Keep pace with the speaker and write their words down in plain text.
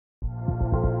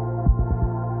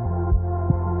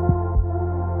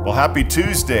Well, happy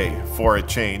Tuesday for a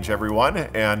change, everyone,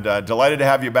 and delighted to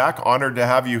have you back. Honored to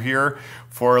have you here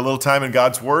for a little time in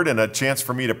God's Word and a chance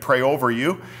for me to pray over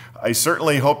you. I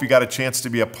certainly hope you got a chance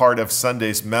to be a part of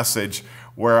Sunday's message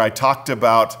where I talked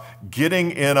about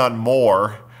getting in on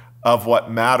more of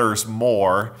what matters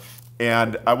more.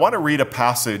 And I want to read a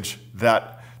passage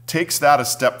that takes that a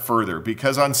step further,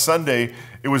 because on Sunday,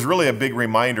 it was really a big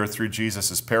reminder through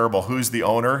Jesus' parable. Who's the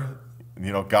owner?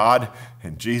 God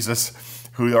and Jesus.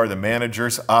 Who are the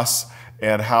managers? Us.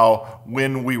 And how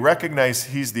when we recognize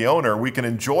He's the owner, we can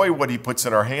enjoy what He puts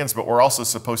in our hands, but we're also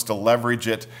supposed to leverage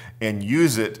it and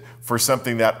use it for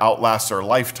something that outlasts our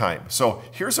lifetime. So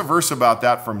here's a verse about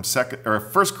that from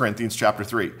 1 Corinthians chapter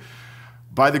 3.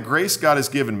 By the grace God has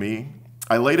given me,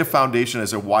 I laid a foundation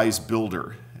as a wise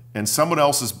builder, and someone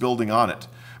else is building on it.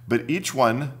 But each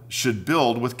one should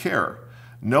build with care.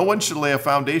 No one should lay a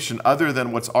foundation other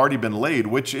than what's already been laid,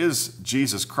 which is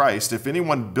Jesus Christ. If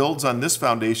anyone builds on this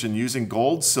foundation using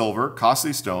gold, silver,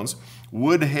 costly stones,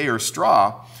 wood, hay, or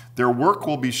straw, their work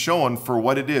will be shown for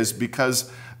what it is,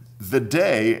 because the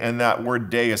day, and that word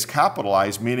day is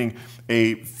capitalized, meaning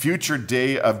a future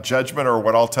day of judgment, or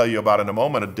what I'll tell you about in a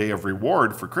moment, a day of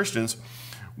reward for Christians,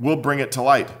 will bring it to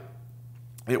light.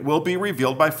 It will be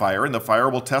revealed by fire, and the fire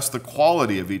will test the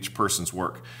quality of each person's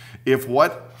work. If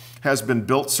what has been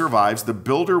built survives, the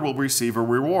builder will receive a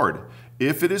reward.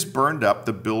 If it is burned up,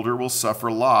 the builder will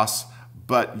suffer loss,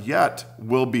 but yet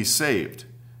will be saved,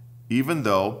 even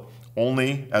though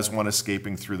only as one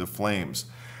escaping through the flames.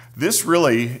 This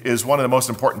really is one of the most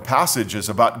important passages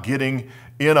about getting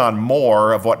in on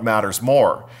more of what matters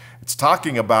more. It's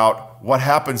talking about what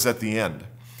happens at the end.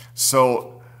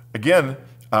 So again,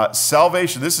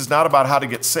 salvation, this is not about how to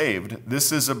get saved.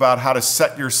 This is about how to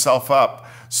set yourself up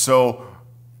so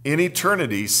in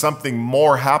eternity, something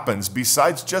more happens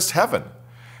besides just heaven.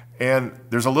 And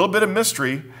there's a little bit of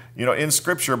mystery, in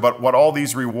Scripture, but what all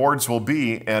these rewards will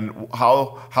be and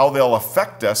how they'll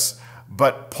affect us.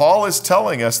 But Paul is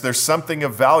telling us there's something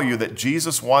of value that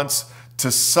Jesus wants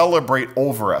to celebrate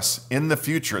over us in the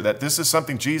future, that this is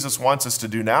something Jesus wants us to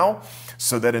do now,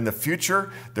 so that in the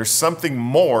future, there's something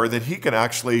more that He can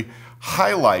actually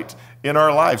highlight in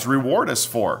our lives, reward us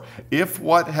for. If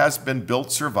what has been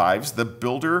built survives, the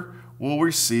builder will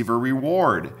receive a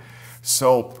reward.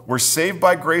 So we're saved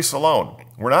by grace alone.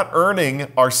 We're not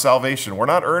earning our salvation. We're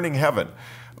not earning heaven.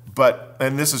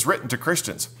 And this is written to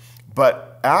Christians.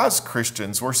 But as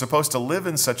Christians, we're supposed to live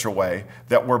in such a way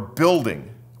that we're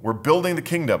building the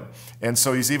kingdom. And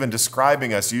so he's even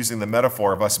describing us using the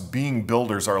metaphor of us being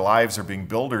builders. Our lives are being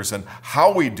builders. And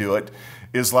how we do it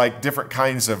is like different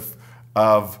kinds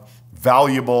of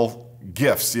valuable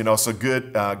gifts, so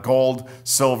good gold,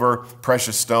 silver,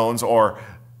 precious stones, or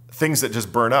things that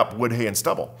just burn up, wood, hay, and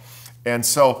stubble. And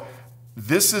so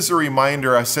this is a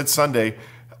reminder, I said Sunday,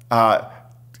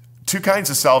 two kinds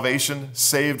of salvation: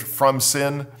 saved from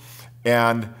sin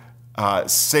and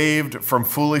saved from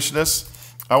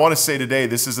foolishness. I want to say today,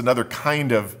 this is another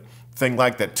kind of thing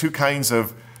like that, two kinds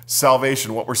of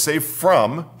salvation: what we're saved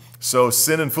from, so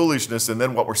sin and foolishness, and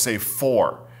then what we're saved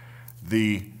for.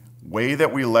 The way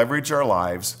that we leverage our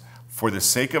lives for the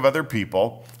sake of other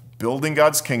people, building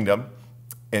God's kingdom,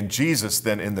 and Jesus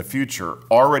then in the future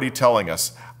already telling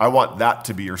us, I want that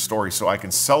to be your story so I can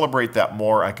celebrate that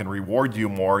more, I can reward you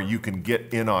more, you can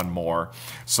get in on more.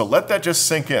 So let that just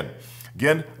sink in.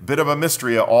 Again, a bit of a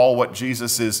mystery of all what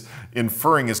Jesus is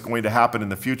inferring is going to happen in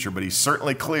the future, but He's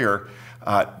certainly clear.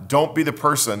 Don't be the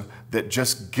person that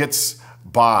just gets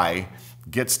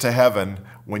to heaven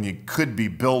when you could be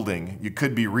building, you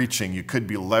could be reaching, you could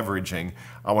be leveraging.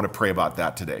 I want to pray about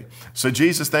that today. So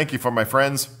Jesus, thank you for my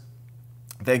friends.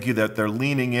 Thank you that they're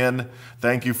leaning in.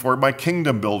 Thank you for my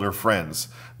kingdom builder friends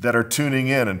that are tuning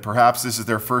in, and perhaps this is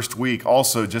their first week,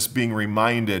 also just being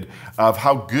reminded of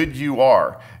how good you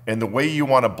are and the way you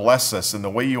want to bless us and the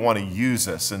way you want to use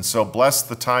us. And so bless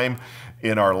the time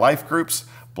in our life groups,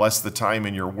 bless the time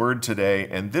in your word today,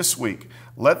 and this week,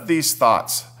 let these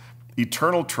thoughts,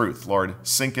 eternal truth, Lord,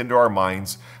 sink into our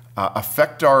minds,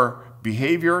 affect our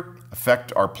behavior,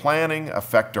 affect our planning,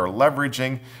 affect our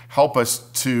leveraging. Help us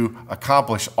to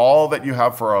accomplish all that you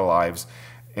have for our lives,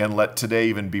 and let today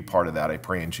even be part of that. I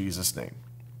pray in Jesus' name.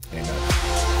 Amen.